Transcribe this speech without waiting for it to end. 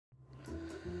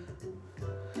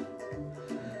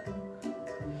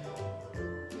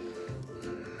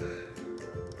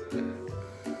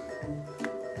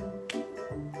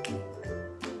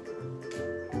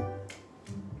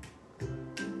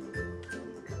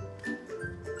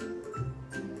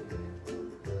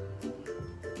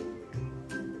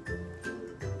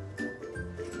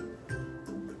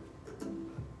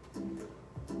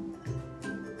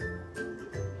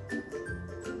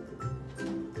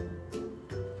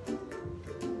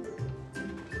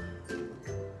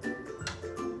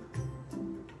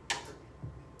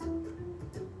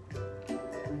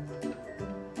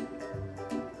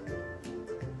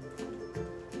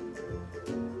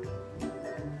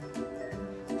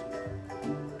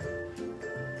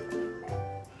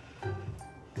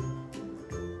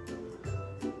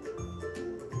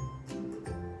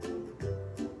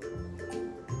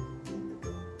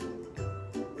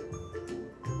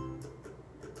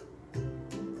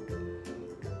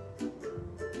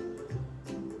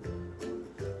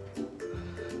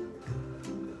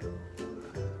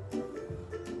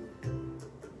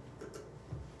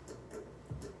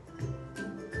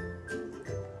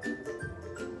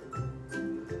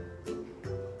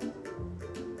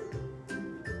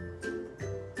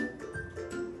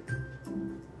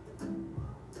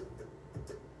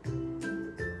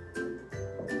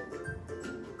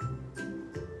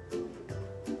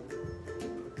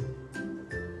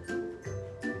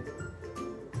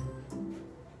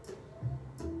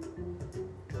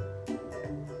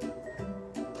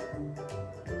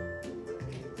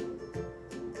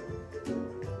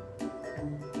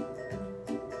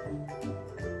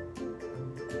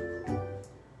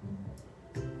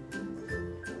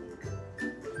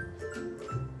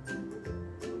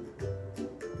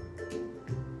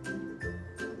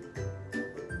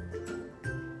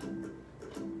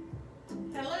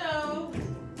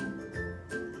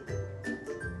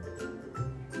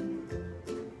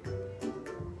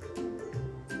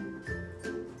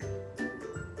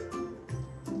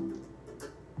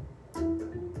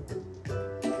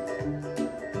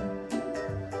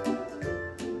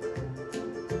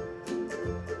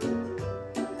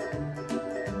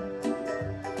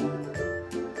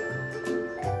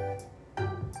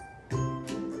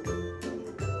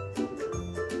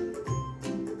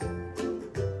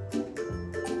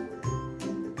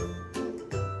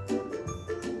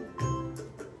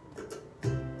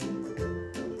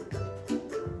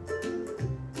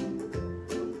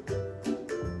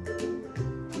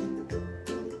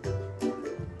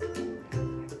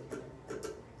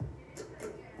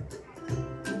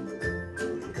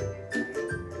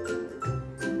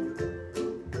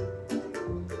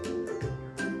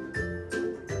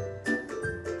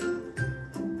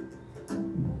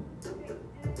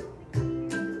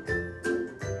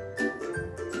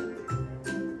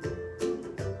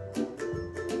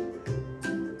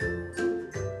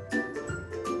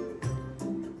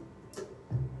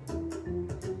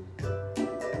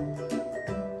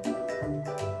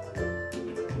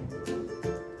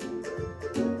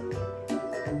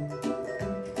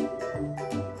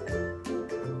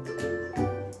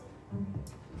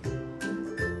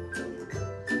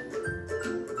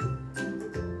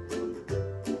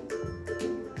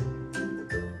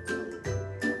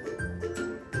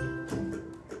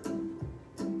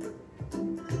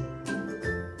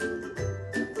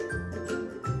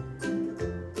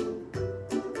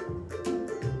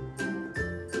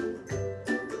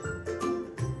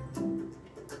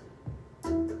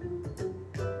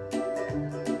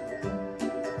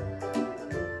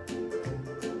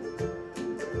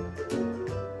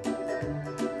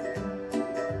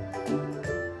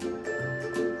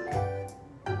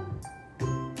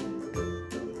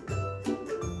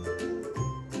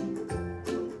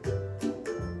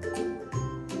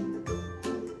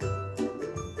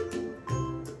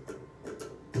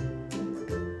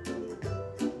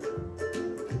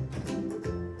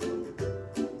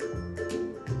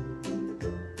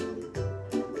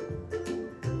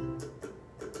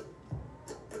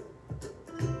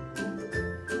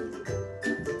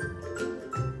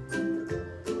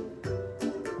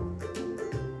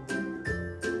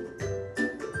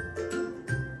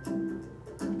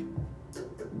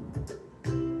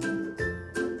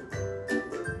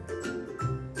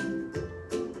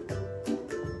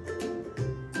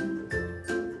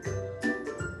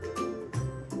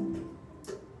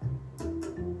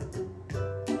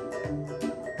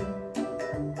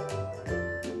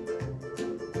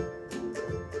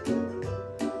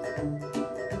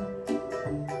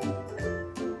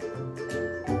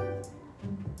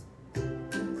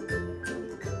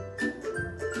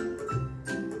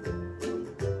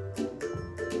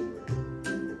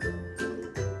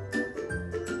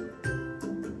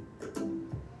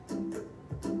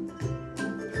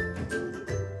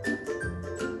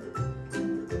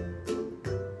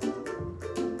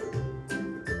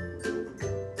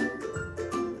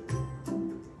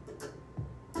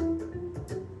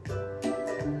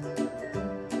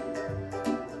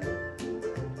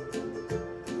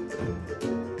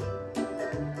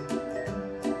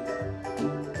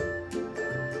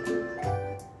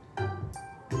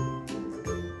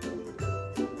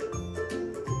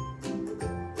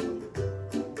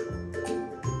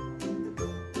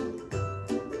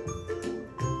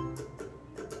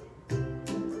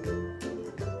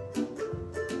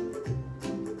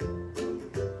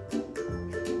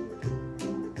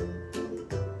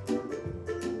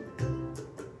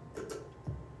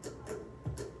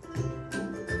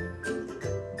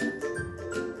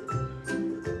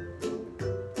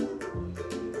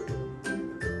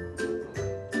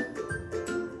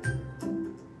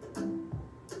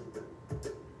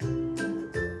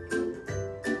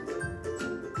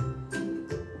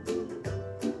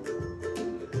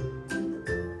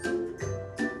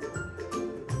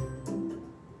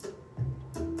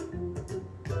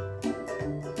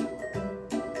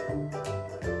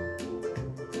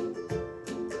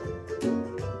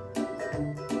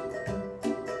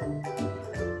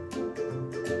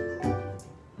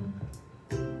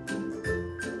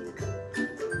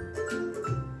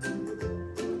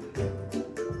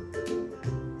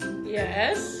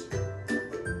Yes.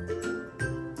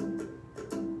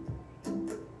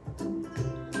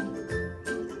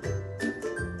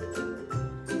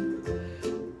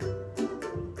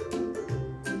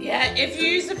 Yeah, if you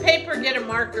use a paper, get a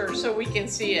marker so we can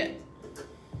see it.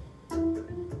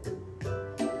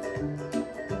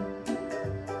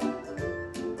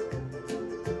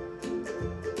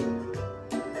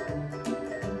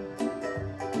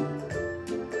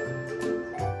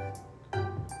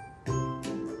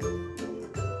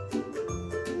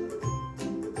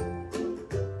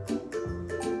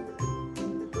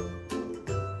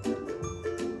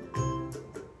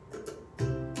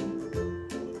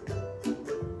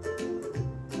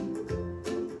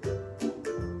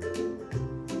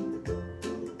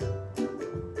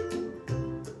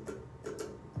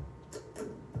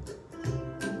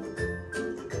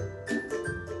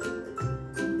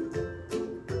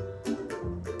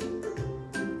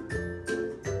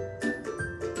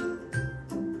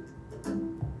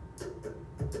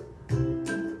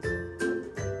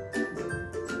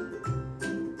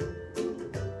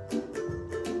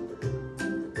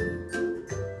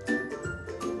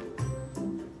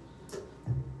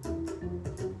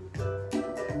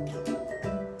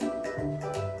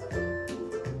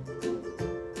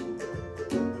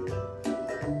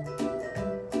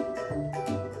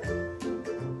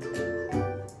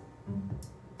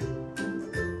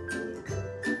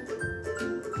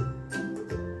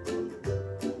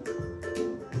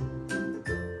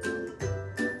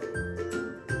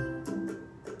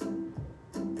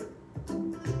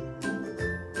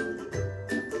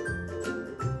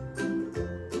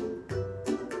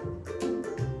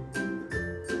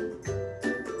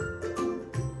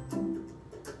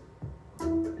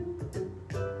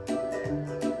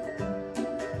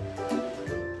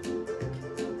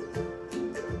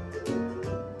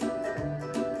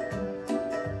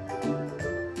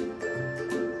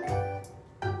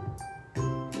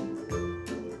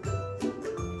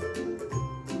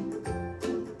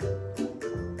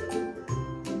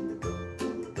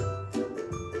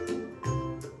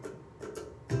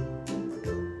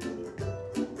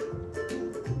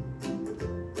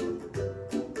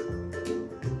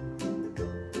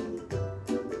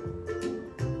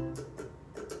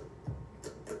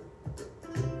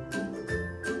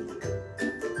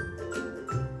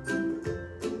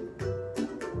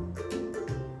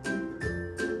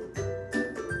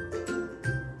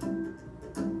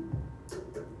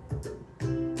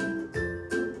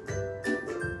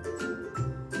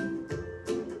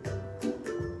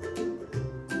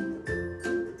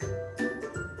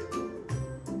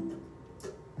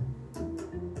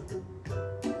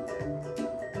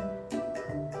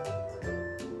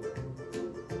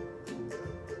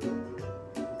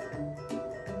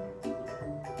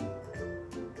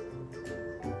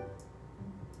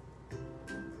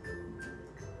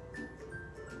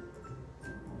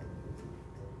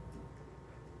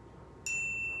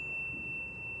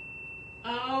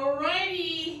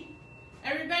 Alrighty,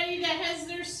 everybody that has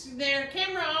their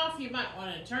camera off, you might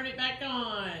want to turn it back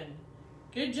on.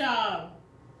 Good job.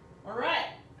 All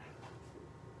right.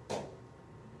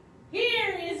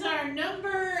 Here is our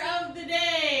number of the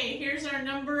day. Here's our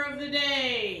number of the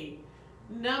day.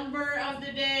 Number of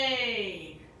the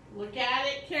day. Look at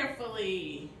it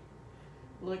carefully.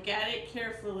 Look at it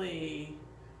carefully.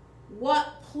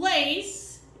 What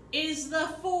place is the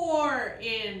 4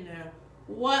 in?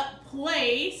 What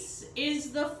place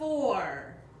is the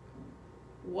 4?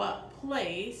 What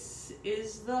place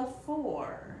is the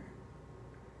 4?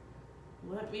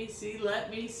 Let me see,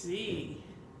 let me see.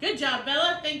 Good job,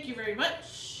 Bella. Thank you very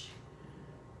much.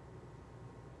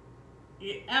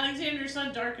 Alexander's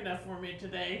not dark enough for me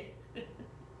today.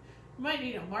 Might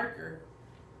need a marker.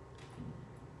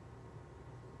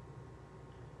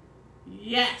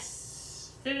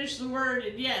 Yes. Finish the word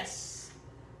and yes.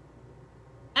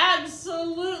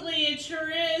 Absolutely, it sure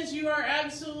is. You are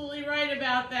absolutely right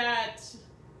about that.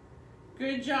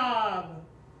 Good job.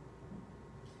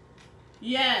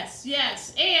 Yes,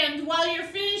 yes. And while you're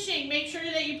finishing, make sure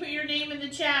that you put your name in the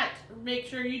chat. Make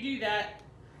sure you do that.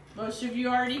 Most of you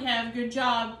already have. Good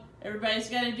job. Everybody's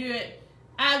got to do it.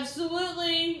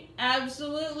 Absolutely.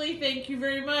 Absolutely. Thank you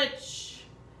very much.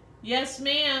 Yes,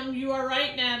 ma'am. You are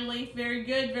right, Natalie. Very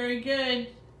good. Very good.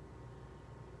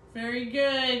 Very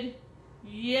good.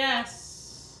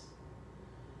 Yes.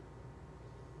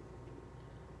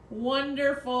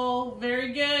 Wonderful.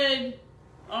 Very good.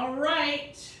 All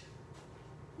right.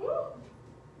 Woo. Where'd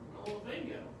my little thing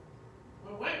go?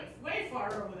 Well, way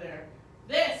far over there.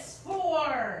 This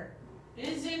 4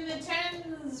 is in the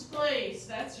tens place.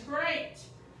 That's right.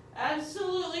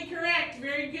 Absolutely correct.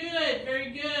 Very good. Very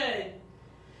good.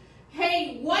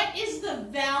 Hey, what is the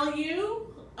value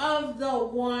of the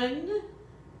 1?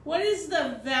 What is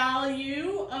the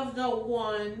value of the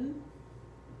 1?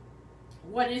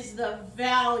 What is the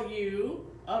value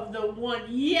of the 1?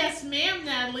 Yes, ma'am,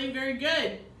 Natalie, very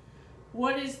good.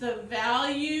 What is the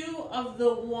value of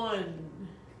the 1?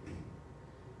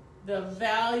 The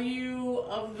value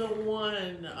of the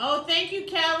 1. Oh, thank you,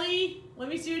 Callie. Let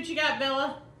me see what you got,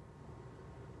 Bella.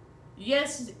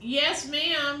 Yes, yes,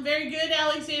 ma'am. Very good,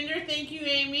 Alexander. Thank you,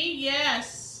 Amy.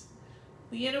 Yes.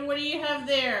 Leanna, what do you have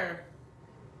there?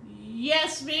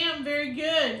 Yes, ma'am. Very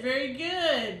good. Very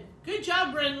good. Good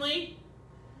job, Brenly.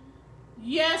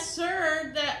 Yes,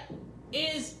 sir. That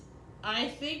is, I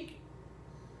think.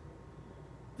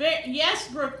 Yes,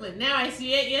 Brooklyn. Now I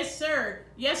see it. Yes, sir.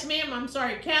 Yes, ma'am. I'm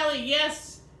sorry. Callie,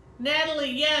 yes.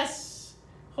 Natalie, yes.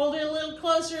 Hold it a little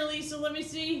closer, Lisa. Let me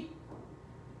see.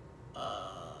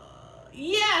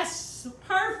 Yes.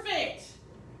 Perfect.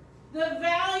 The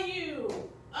value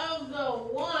of the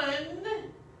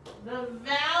 1, the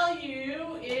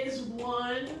value is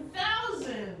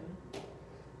 1,000.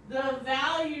 The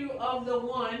value of the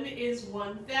 1 is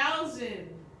 1,000.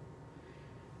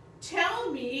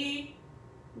 Tell me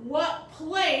what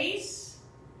place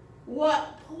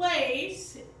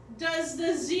does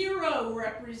the 0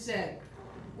 represent?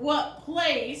 What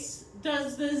place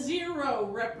does the 0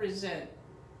 represent?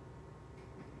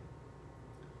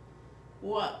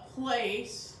 What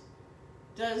place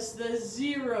does the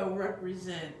 0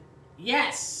 represent?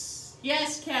 Yes.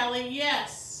 Yes, Callie,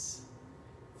 yes.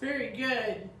 Very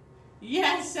good.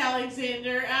 Yes,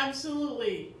 Alexander,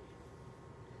 absolutely.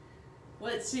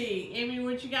 Let's see. Amy,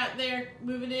 what you got there?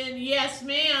 Moving in. Yes,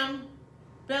 ma'am.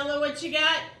 Bella, what you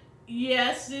got?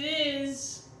 Yes, it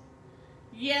is.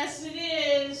 Yes, it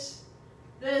is.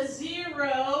 The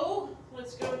 0,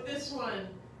 let's go with this one.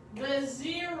 The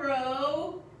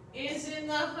 0 is in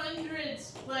the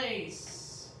hundreds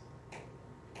place.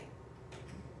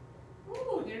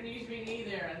 Ooh, there needs to be an E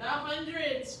there. The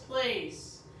hundreds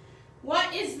place.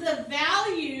 What is the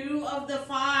value of the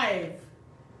 5?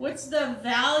 What's the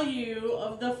value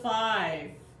of the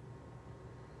 5?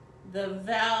 The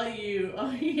value.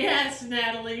 Oh, yes,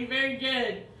 Natalie. Very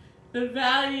good. The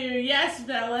value. Yes,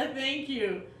 Bella. Thank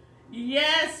you.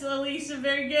 Yes, Elisa.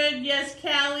 Very good. Yes,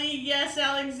 Callie. Yes,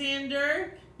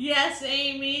 Alexander. Yes,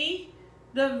 Amy.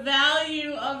 The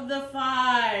value of the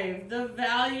 5. The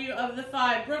value of the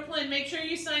 5. Brooklyn, make sure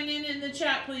you sign in the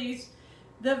chat, please.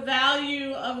 The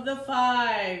value of the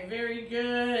 5. Very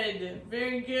good.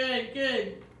 Very good.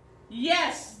 Good.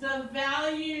 Yes, the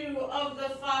value of the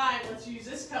 5. Let's use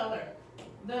this color.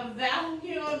 The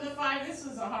value of the 5, this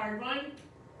is a hard one,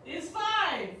 is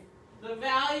 5. The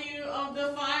value of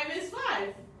the 5 is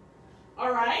 5.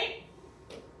 All right.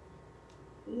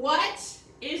 What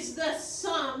is the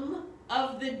sum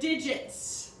of the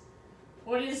digits?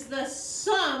 What is the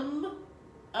sum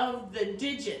of the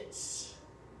digits?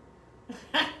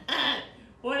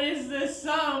 What is the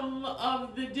sum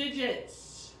of the digits?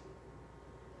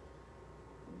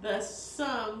 The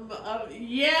sum of,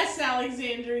 yes,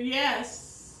 Alexander,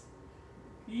 yes.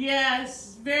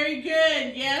 Yes, very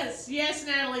good. Yes, yes,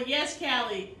 Natalie, yes,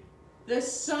 Callie. The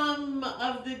sum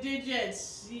of the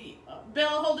digits.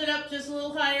 Bella, hold it up just a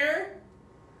little higher.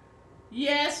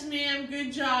 Yes, ma'am,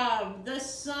 good job. The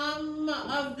sum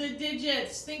of the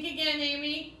digits. Think again,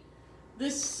 Amy. The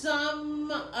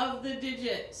sum of the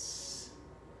digits.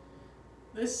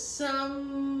 The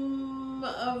sum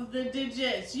of the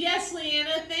digits. Yes,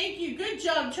 Leanna, thank you. Good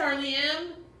job, Charlie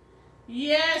M.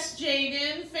 Yes,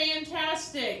 Jaden,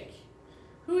 fantastic.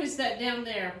 Who is that down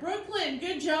there? Brooklyn,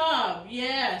 good job.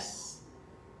 Yes.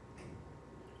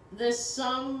 The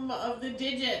sum of the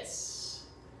digits.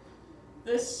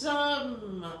 The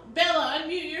sum. Bella,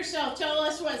 unmute yourself. Tell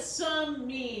us what sum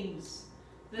means.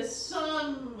 The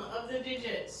sum of the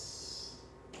digits.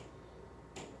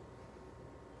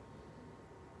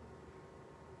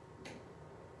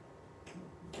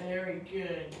 Very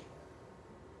good.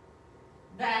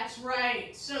 That's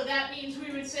right. So that means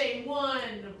we would say 1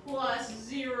 plus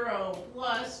 0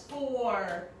 plus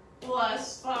 4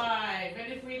 plus 5.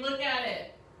 And if we look at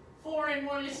it, 4 and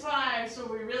 1 is 5,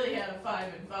 so we really have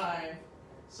 5 and 5.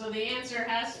 So the answer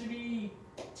has to be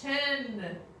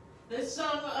 10. The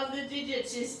sum of the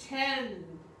digits is 10.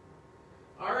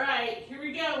 All right, here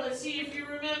we go. Let's see if you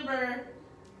remember.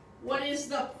 What is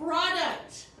the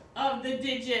product of the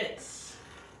digits?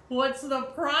 What's the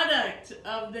product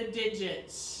of the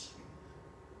digits?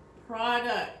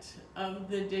 Product of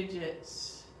the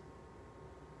digits.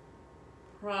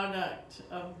 Product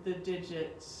of the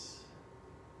digits.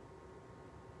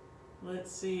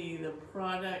 Let's see, the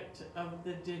product of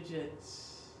the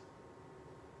digits.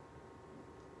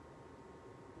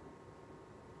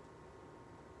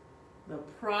 The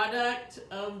product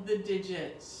of the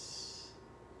digits.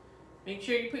 Make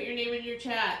sure you put your name in your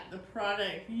chat. The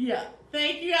product. Yeah.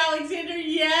 Thank you, Alexander.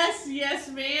 Yes. Yes,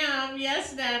 ma'am.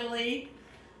 Yes, Natalie.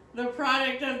 The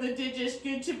product of the digits.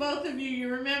 Good to both of you.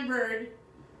 You remembered.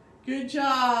 Good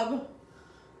job.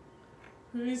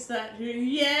 Who is that? Who?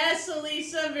 Yes,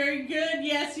 Elisa. Very good.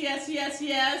 Yes, yes, yes,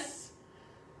 yes.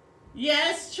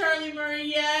 Yes, Charlie Murray.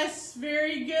 Yes.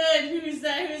 Very good. Who is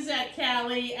that? Who is that,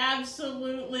 Callie?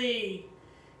 Absolutely.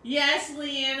 Yes,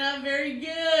 Leanna. Very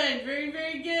good. Very,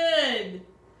 very good.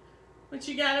 What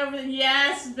you got over there?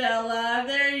 Yes, Bella.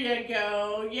 There you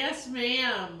go. Yes,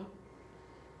 ma'am.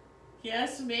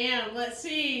 Yes, ma'am. Let's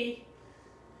see.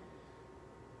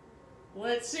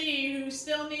 Let's see who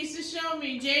still needs to show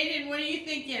me. Jaden, what are you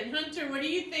thinking? Hunter, what are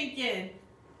you thinking?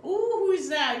 Ooh, who's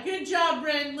that? Good job,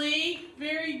 Brentley.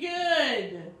 Very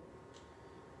good.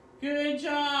 Good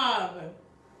job.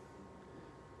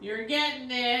 You're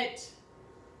getting it.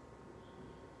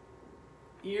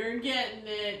 You're getting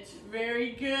it.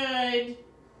 Very good.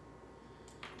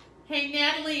 Hey,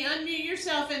 Natalie, unmute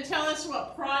yourself and tell us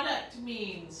what product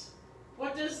means.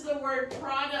 What does the word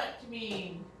product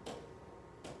mean?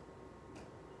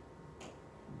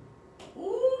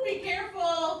 Ooh, be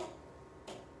careful.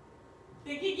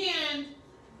 Think again.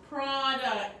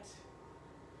 Product.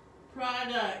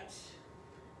 Product.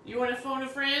 You want to phone a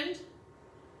friend?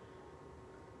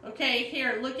 Okay,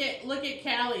 here, look at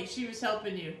Callie. She was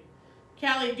helping you.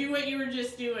 Callie, do what you were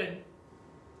just doing.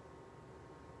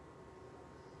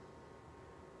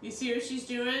 You see what she's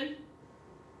doing?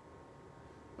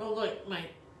 Oh, look, my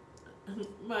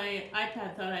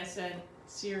iPad thought I said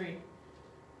Siri.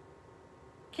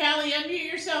 Callie,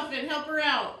 unmute yourself and help her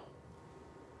out.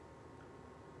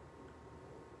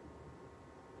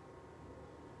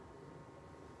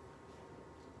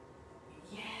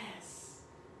 Yes.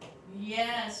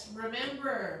 Yes,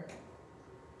 remember,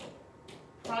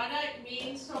 product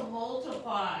means to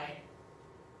multiply.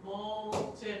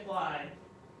 Multiply.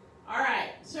 All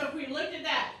right, so if we looked at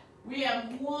that, we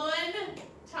have 1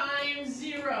 times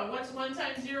 0. What's 1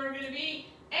 times 0 going to be?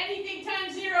 Anything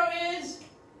times 0 is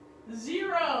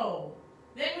 0.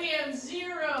 Then we have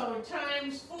 0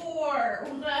 times 4.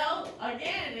 Well,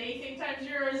 again, anything times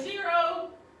 0 is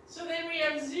 0. So then we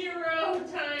have 0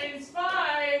 times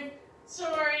 5.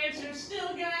 So our answer is still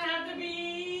going to have to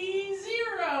be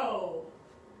 0.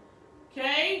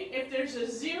 Okay? If there's a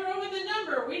 0 in the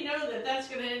number, we know that that's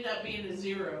going to end up being a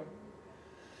 0.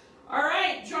 All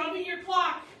right, draw me your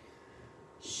clock.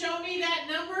 Show me that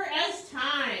number as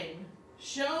time.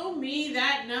 Show me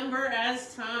that number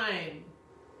as time.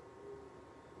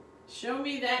 Show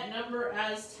me that number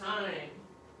as time.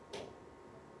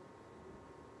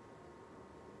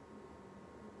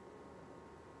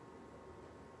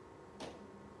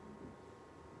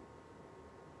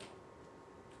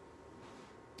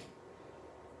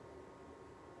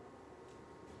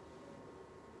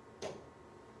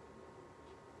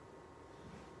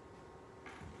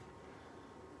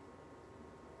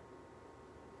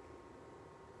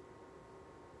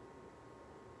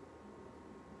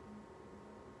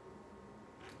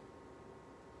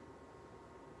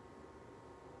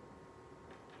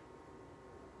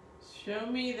 Show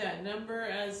me that number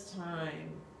as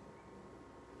time.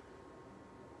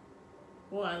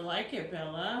 Well, I like it,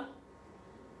 Bella.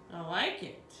 I like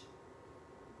it.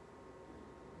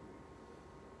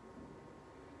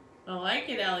 I like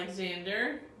it,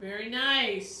 Alexander. Very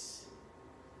nice.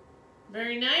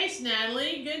 Very nice,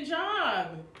 Natalie. Good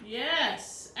job.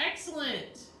 Yes.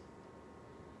 Excellent.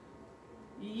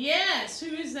 Yes.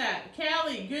 Who is that?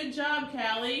 Callie. Good job,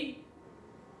 Callie.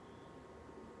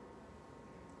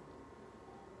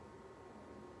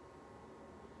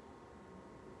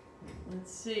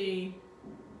 Let's see.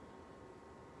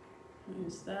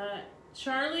 Who's that?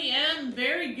 Charlie M.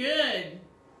 Very good.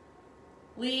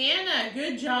 Leanna.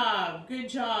 Good job. Good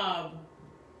job.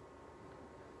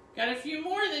 Got a few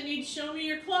more that need to show me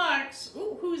your clocks.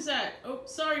 Oh, who's that? Oh,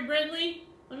 sorry, Bradley.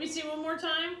 Let me see one more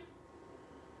time.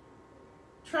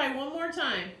 Try one more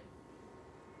time.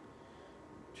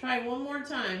 Try one more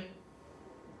time.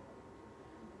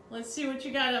 Let's see what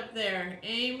you got up there.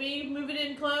 Amy, move it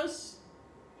in close.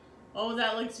 Oh,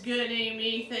 that looks good,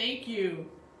 Amy. Thank you.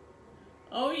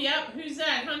 Oh, yep. Who's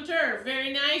that? Hunter.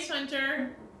 Very nice,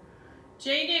 Hunter.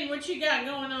 Jaden, what you got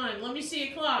going on? Let me see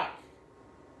a clock.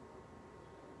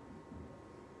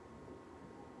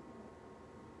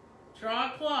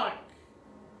 Draw a clock.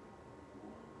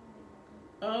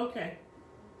 Okay.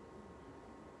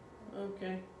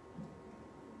 Okay.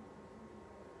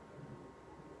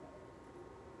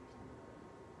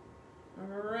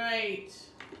 All right.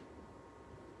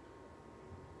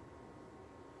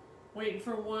 Waiting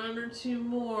for one or two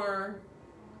more.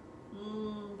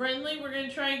 Brindley, we're going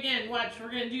to try again. Watch, we're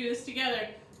going to do this together.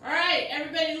 All right,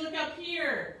 everybody look up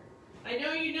here. I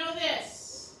know you know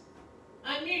this.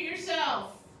 Unmute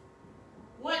yourself.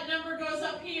 What number goes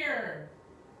up here?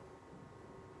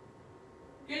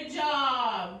 Good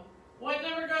job. What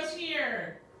number goes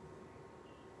here?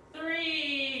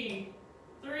 3.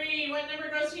 3. What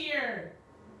number goes here?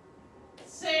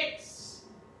 6.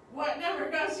 What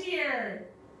number goes here?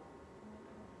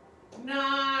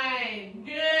 9.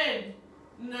 Good.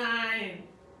 9.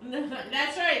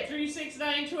 That's right. 3, 6,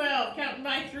 9, 12. Counting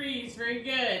by threes. Very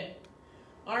good.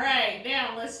 All right.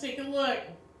 Now let's take a look.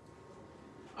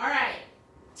 All right.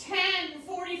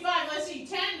 10:45. Let's see.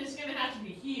 10 is going to have to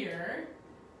be here.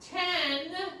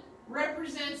 10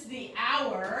 represents the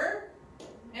hour.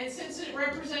 And since it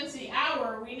represents the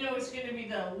hour, we know it's going to be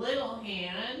the little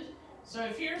hand. So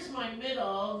if here's my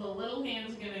middle, the little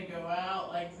hand's going to go out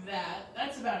like that.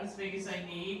 That's about as big as I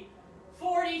need.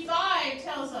 45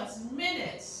 tells us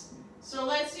minutes. So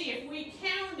let's see, if we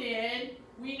counted,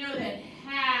 we know that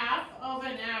half of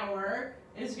an hour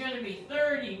is going to be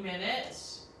 30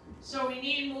 minutes. So we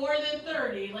need more than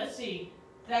 30. Let's see,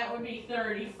 that would be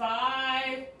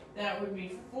 35. That would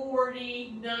be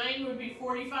 40. 9 would be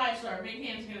 45. So our big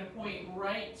hand's going to point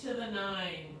right to the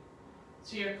 9.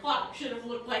 So your clock should have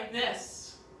looked like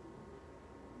this.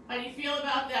 How do you feel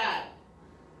about that?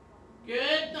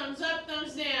 Good. Thumbs up,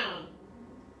 thumbs down.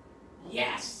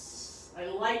 Yes. I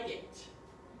like it.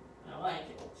 I like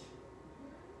it.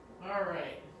 All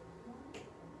right.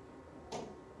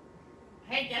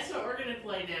 Hey, guess what we're going to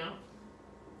play now?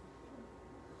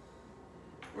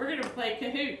 We're going to play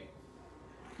Kahoot.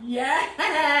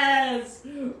 Yes!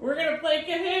 We're going to play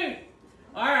Kahoot.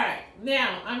 All right.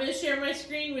 Now, I'm going to share my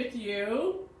screen with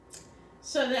you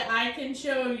so that I can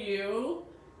show you.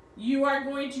 You are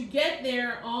going to get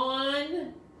there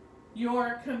on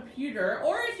your computer,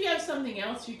 or if you have something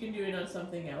else, you can do it on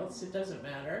something else. It doesn't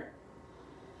matter.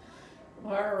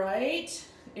 All right.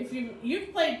 If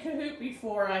you've played Kahoot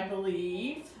before, I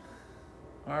believe.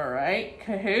 All right,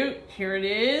 Kahoot, here it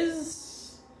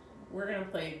is. We're going to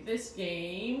play this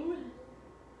game.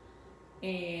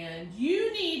 And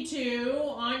you need to,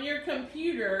 on your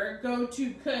computer, go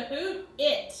to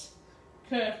Kahootit.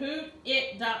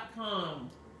 Kahootit.com.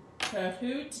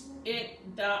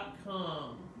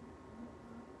 Kahootit.com.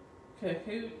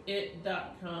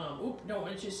 Kahootit.com. Oop, don't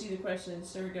want you to see the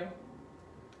questions. There we go.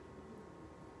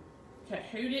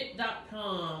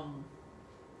 Kahootit.com.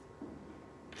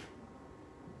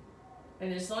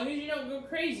 And as long as you don't go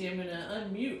crazy, I'm going to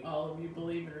unmute all of you,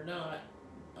 believe it or not.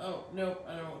 Oh, nope,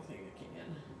 I don't think I can.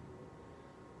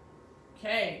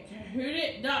 Okay,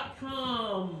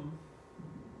 Kahootit.com.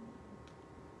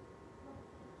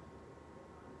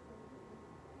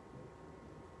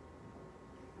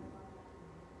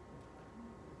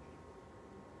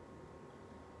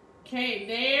 Okay,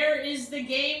 there is the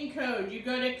game code. You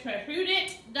go to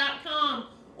Kahootit.com,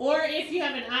 or if you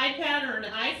have an iPad or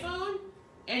an iPhone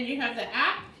and you have the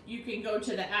app, you can go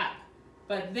to the app.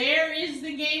 But there is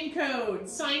the game code.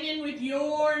 Sign in with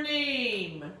your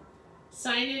name.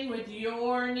 Sign in with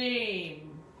your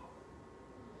name.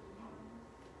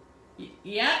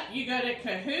 Yep, you go to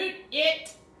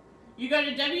Kahootit. You go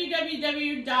to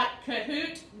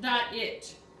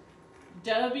www.kahoot.it.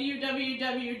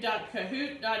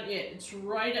 www.kahoot.it. It's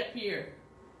right up here.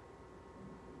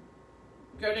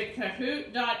 Go to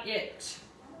kahoot.it.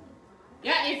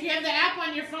 Yeah, if you have the app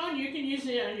on your phone, you can use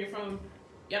it on your phone.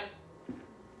 Yep.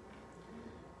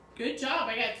 Good job.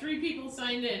 I got 3 people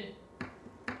signed in.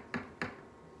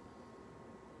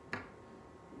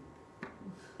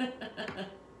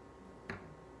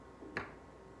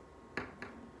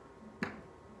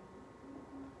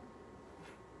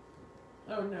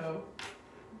 Oh no.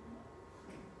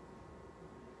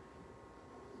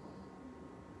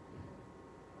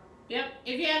 Yep.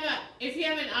 If you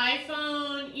have an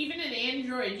iPhone, even an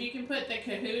Android, you can put the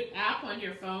Kahoot app on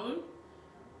your phone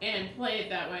and play it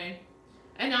that way.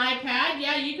 An iPad,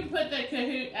 yeah, you can put the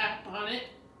Kahoot app on it.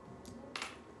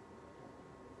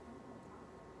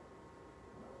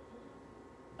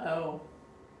 Oh.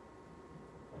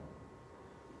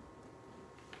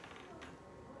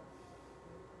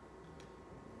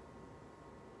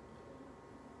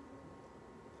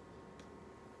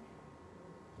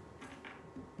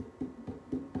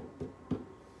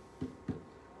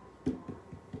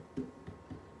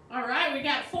 All right, we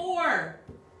got 4.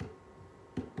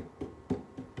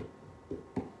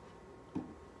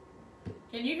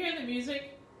 Can you hear the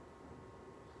music?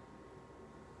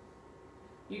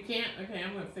 You can't? Okay,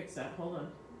 I'm going to fix that. Hold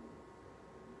on.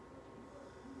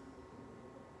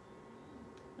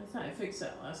 I thought I fixed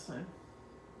that last time.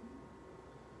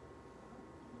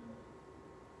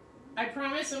 I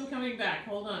promise I'm coming back.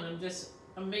 Hold on.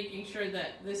 I'm making sure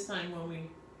that this time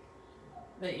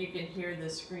that you can hear the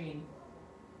screen.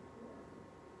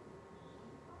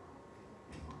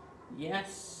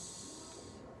 Yes.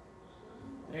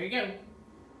 There you go.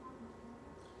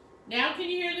 Now can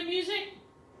you hear the music?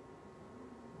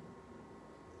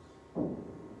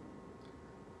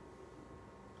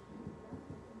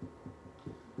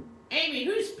 Amy,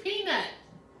 who's Peanut?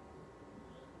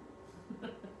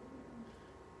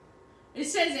 It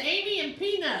says Amy and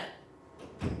Peanut.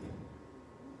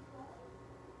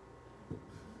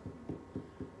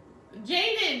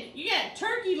 Jaden, you got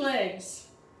turkey legs.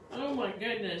 Oh my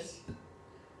goodness.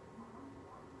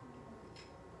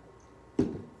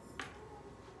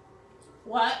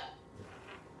 What?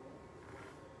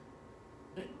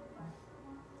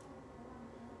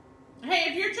 Hey,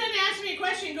 if you're trying to ask me a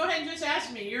question, go ahead and just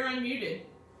ask me. You're unmuted.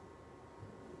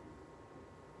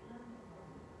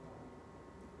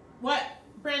 What?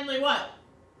 Friendly what?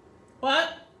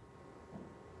 What?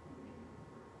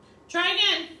 Try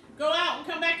again. Go out and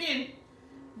come back in.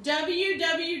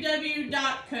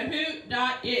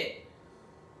 www.kahoot.it.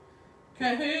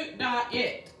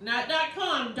 Kahoot.it. Not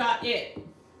 .com, .it.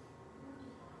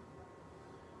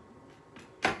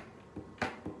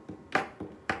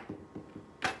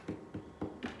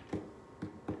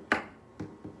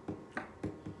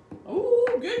 Ooh,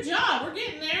 good job. We're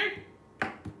getting there.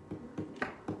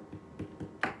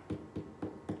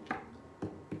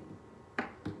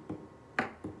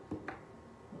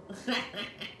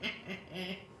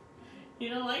 You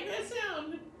don't like that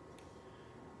sound?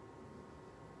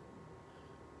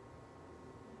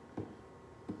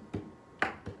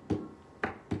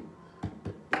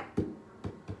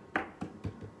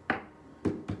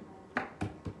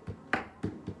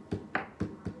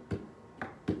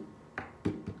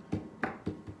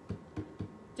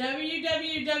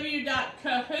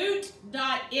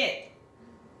 www.kahoot.it.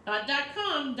 Not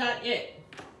 .com, .it.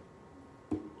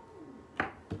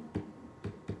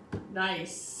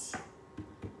 Nice.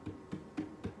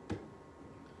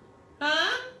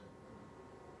 Huh?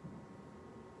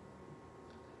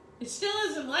 It still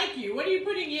doesn't like you. What are you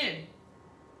putting in?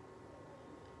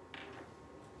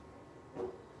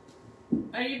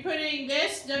 Are you putting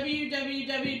this?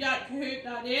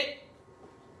 www.kahoot.it?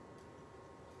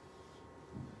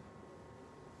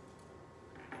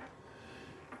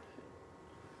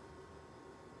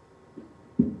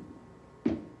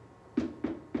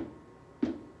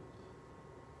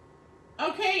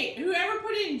 Okay, whoever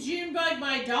put in Junebug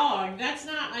my dog, that's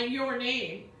not your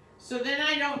name. So then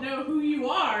I don't know who you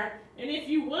are, and if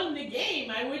you won the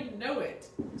game, I wouldn't know it.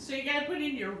 So you gotta put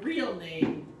in your real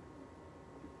name.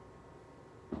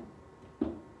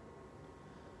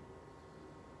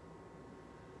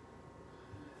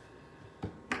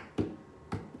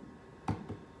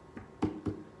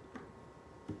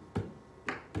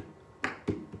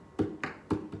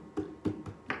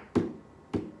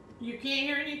 You can't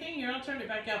hear anything? Here, I'll turn it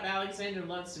back up. Alexander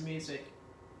loves the music.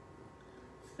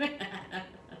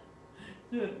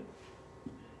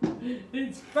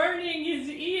 It's burning his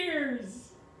ears.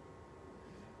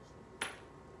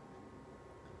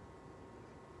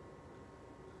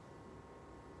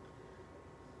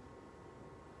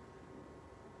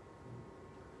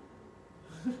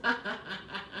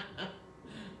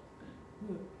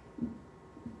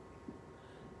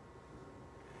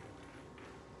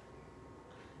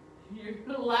 Your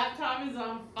laptop is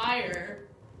on fire.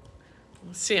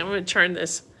 Let's see, I'm going to turn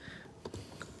this.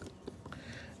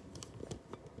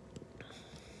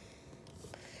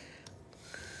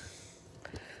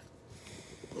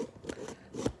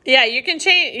 Yeah, you can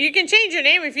change your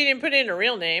name if you didn't put in a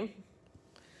real name.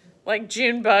 Like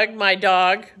Junebug, my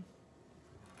dog.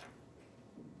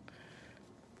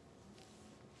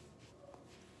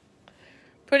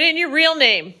 Put in your real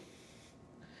name.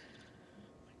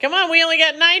 Come on, we only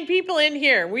got 9 people in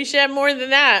here. We should have more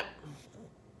than that.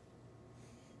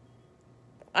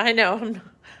 I know.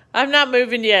 I'm not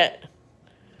moving yet.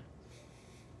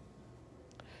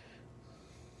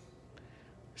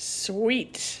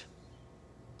 Sweet.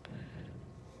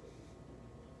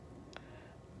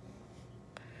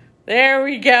 There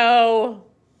we go.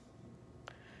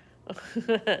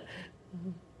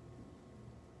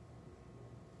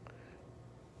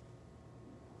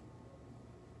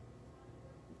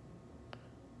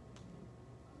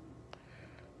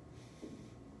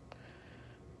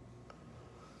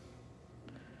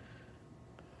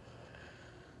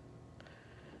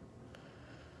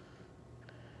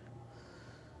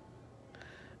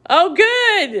 Oh,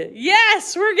 good.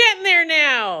 Yes, we're getting there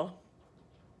now.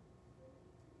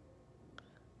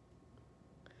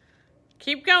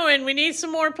 Keep going. We need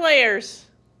some more players.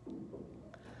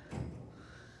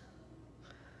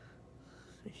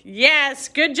 Yes.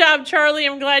 Good job, Charlie.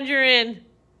 I'm glad you're in.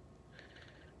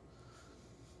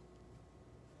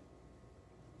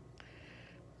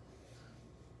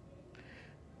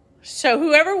 So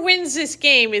whoever wins this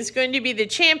game is going to be the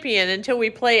champion until we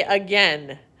play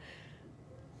again.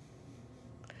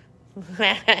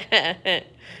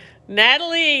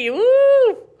 Natalie,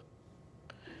 woo!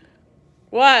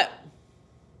 What?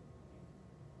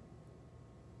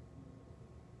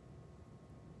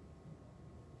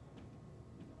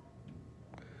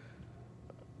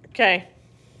 Okay.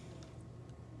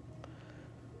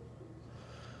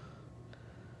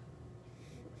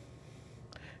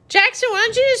 Jackson, why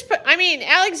don't you just put,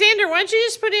 Alexander, why don't you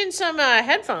just put in some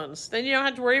headphones? Then you don't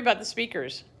have to worry about the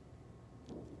speakers.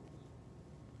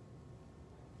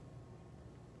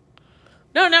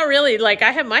 No, not really. Like,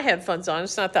 I have my headphones on.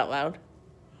 It's not that loud.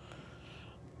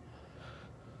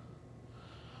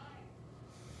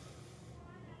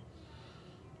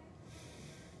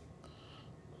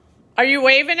 Are you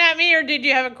waving at me or did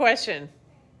you have a question?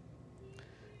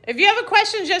 If you have a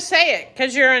question, just say it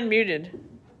because you're unmuted.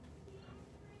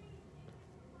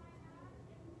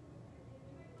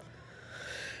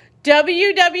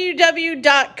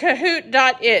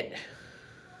 www.kahoot.it.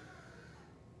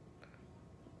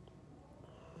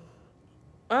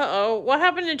 Uh-oh, what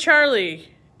happened to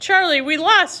Charlie? Charlie, we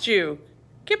lost you.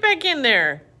 Get back in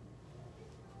there.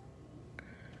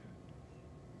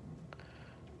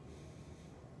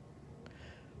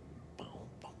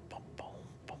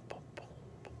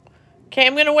 Okay,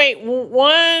 I'm going to wait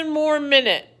 1 more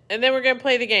minute, and then we're going to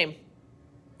play the game.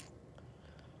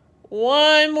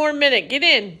 1 more minute. Get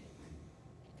in.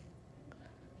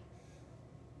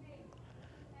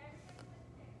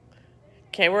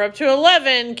 Okay, we're up to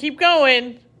 11. Keep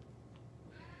going.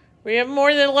 We have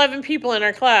more than 11 people in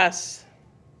our class.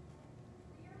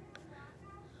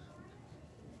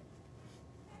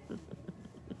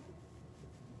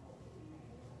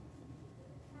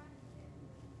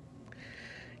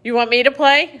 You want me to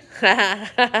play?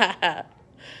 That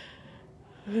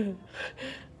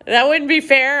wouldn't be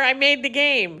fair. I made the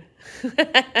game.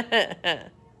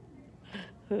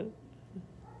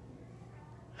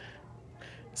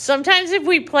 Sometimes if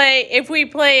we play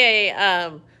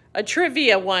a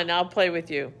trivia one, I'll play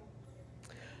with you.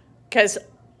 Because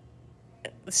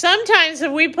sometimes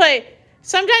we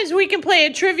can play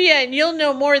a trivia and you'll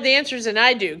know more of the answers than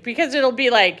I do. Because it'll be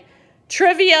like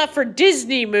trivia for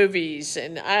Disney movies.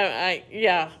 And I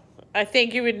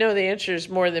think you would know the answers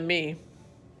more than me.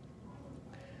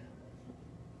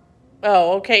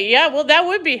 Oh, okay. Yeah, well, that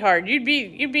would be hard.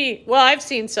 Well, I've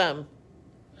seen some.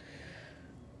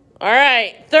 All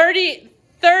right, 30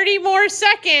 more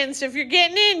seconds. If you're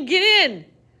getting in, get in.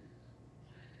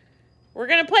 We're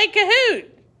going to play Kahoot,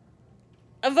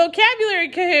 a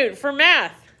vocabulary Kahoot for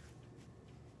math.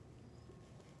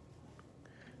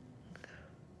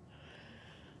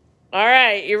 All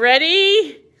right, you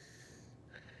ready?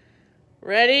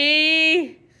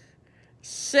 Ready,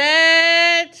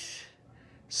 set,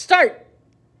 start.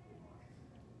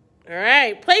 All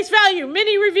right, place value,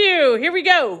 mini review. Here we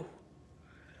go.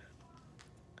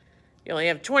 You only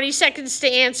have 20 seconds to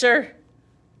answer.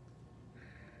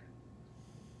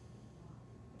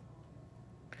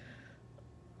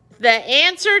 The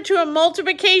answer to a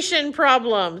multiplication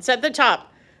problem. It's at the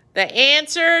top. The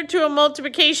answer to a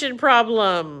multiplication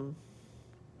problem.